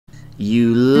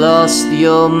You lost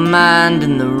your mind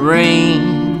in the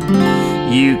rain.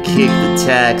 You kicked the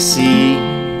taxi.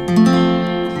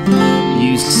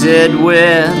 You said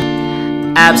we're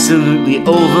absolutely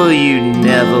over. You'd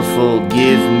never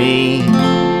forgive me.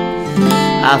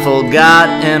 I forgot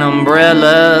an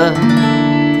umbrella.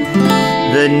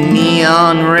 The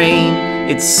neon rain,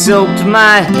 it soaked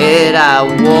my head. I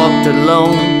walked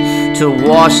alone to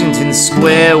Washington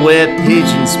Square, where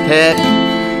pigeons peck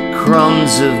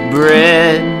crumbs of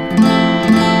bread.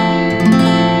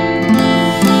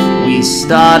 We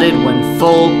started when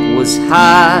folk was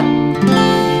hot.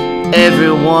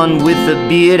 Everyone with a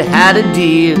beard had a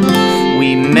deal.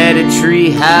 We met at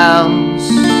Tree House.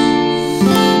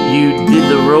 You did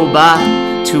the robot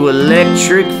to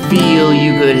electric feel.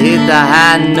 You could hit the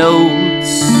high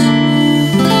notes.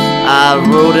 I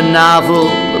wrote a novel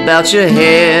about your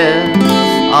hair.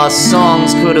 Our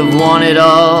songs could have won it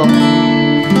all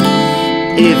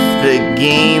if the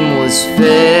game was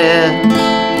fair.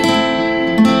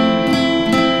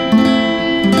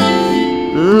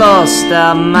 Lost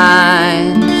our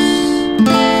minds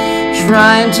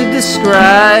trying to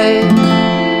describe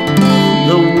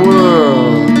the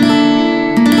world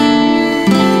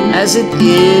as it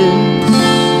is.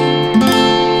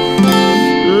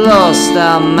 Lost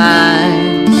our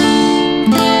minds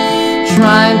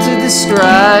trying to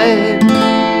describe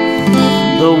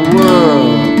the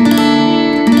world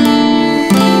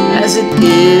as it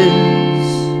is.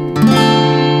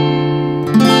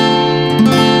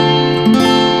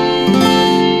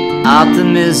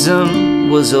 Optimism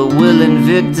was a willing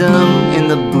victim in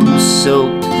the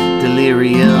booze-soaked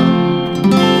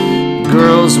delirium.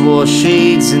 Girls wore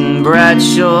shades and bright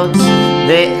shorts.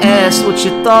 They asked what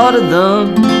you thought of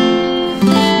them.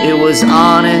 It was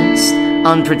honest,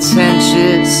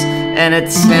 unpretentious, and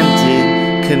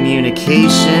attempted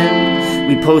communication.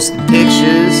 We posted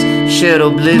pictures, shared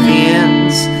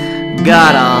oblivions,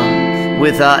 got on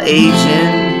with our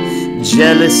agent.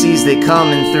 Jealousies, they come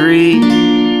in three.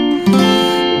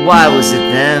 Why was it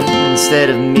them instead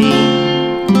of me?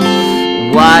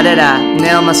 Why did I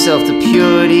nail myself to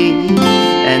purity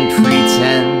and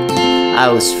pretend I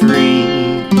was free?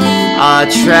 Our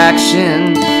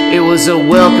attraction, it was a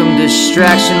welcome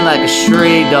distraction, like a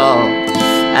stray dog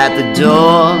at the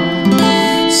door.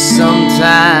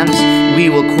 Sometimes we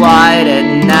were quiet at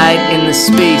night in the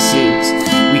spaces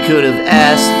we could have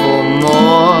asked for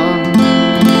more.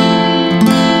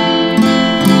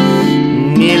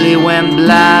 Nearly went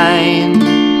blind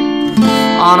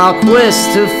on our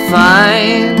quest to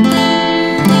find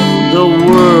the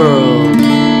world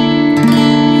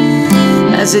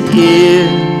as it is.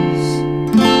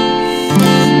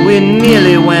 We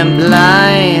nearly went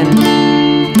blind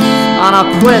on our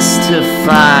quest to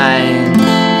find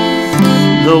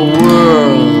the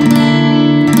world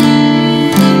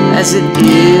as it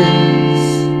is.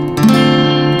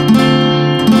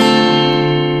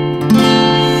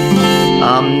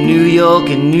 I'm New York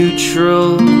and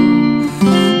neutral.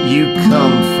 You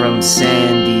come from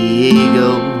San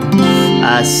Diego.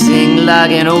 I sing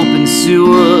like an open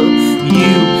sewer.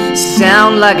 You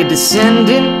sound like a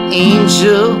descendant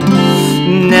angel.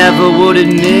 Never would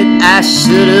admit I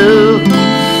should've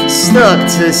stuck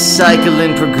to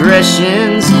cycling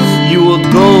progressions. You were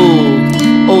gold,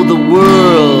 oh the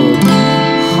world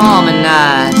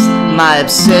harmonized my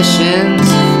obsessions.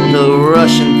 The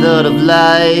Russian thought of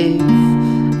life,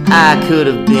 I could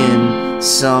have been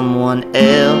someone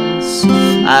else.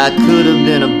 I could have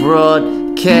been a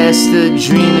broadcaster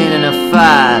dreaming in a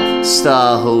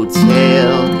 5-star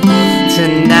hotel.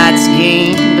 Tonight's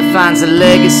game defines a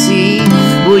legacy.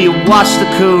 Will you watch the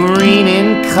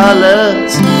careening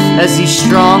colors as these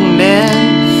strong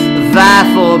men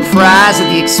vie for a prize at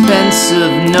the expense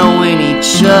of knowing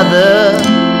each other?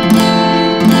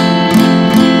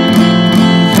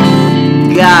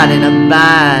 Got in a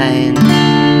bind,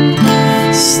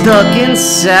 stuck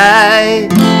inside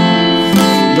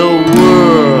the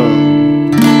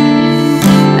world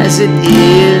as it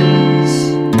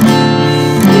is.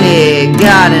 Yeah,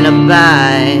 got in a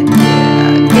bind,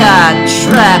 got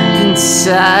trapped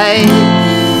inside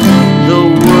the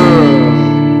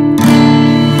world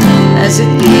as it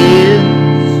is.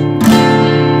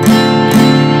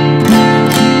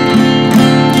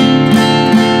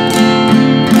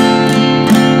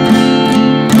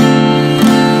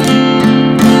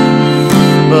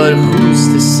 But who's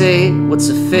to say what's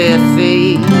a fair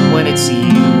fate when it's you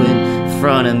in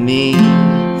front of me?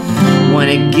 When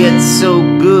it gets so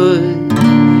good,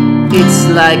 it's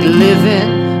like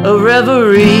living a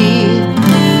reverie,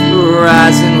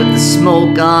 rising with the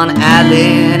smoke on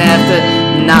Allen after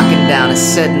knocking down a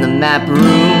set in the map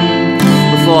room.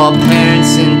 for our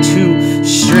parents and two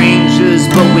strangers,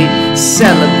 but we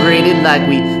celebrated like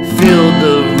we filled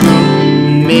the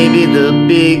room. Maybe the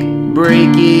big break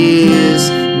is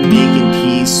making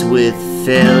peace with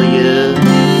failure.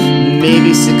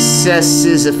 Maybe success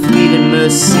is a fleeting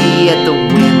mercy at the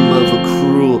whim of a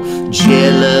cruel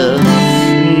jailer.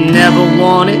 Never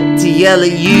wanted to yell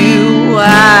at you,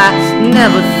 I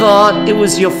never thought it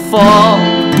was your fault.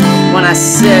 When I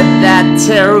said that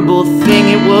terrible thing,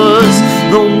 it was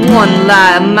the one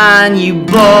lie of mine you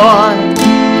bought.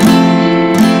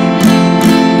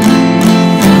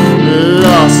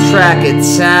 Lost track of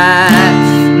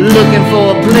time, looking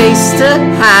for a place to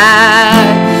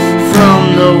hide from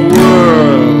the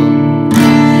world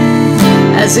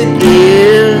as it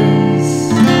is.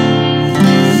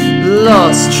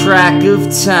 Lost track of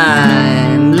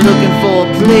time, looking for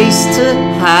a place to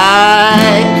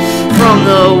hide from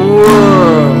the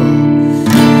world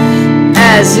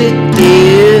as it is.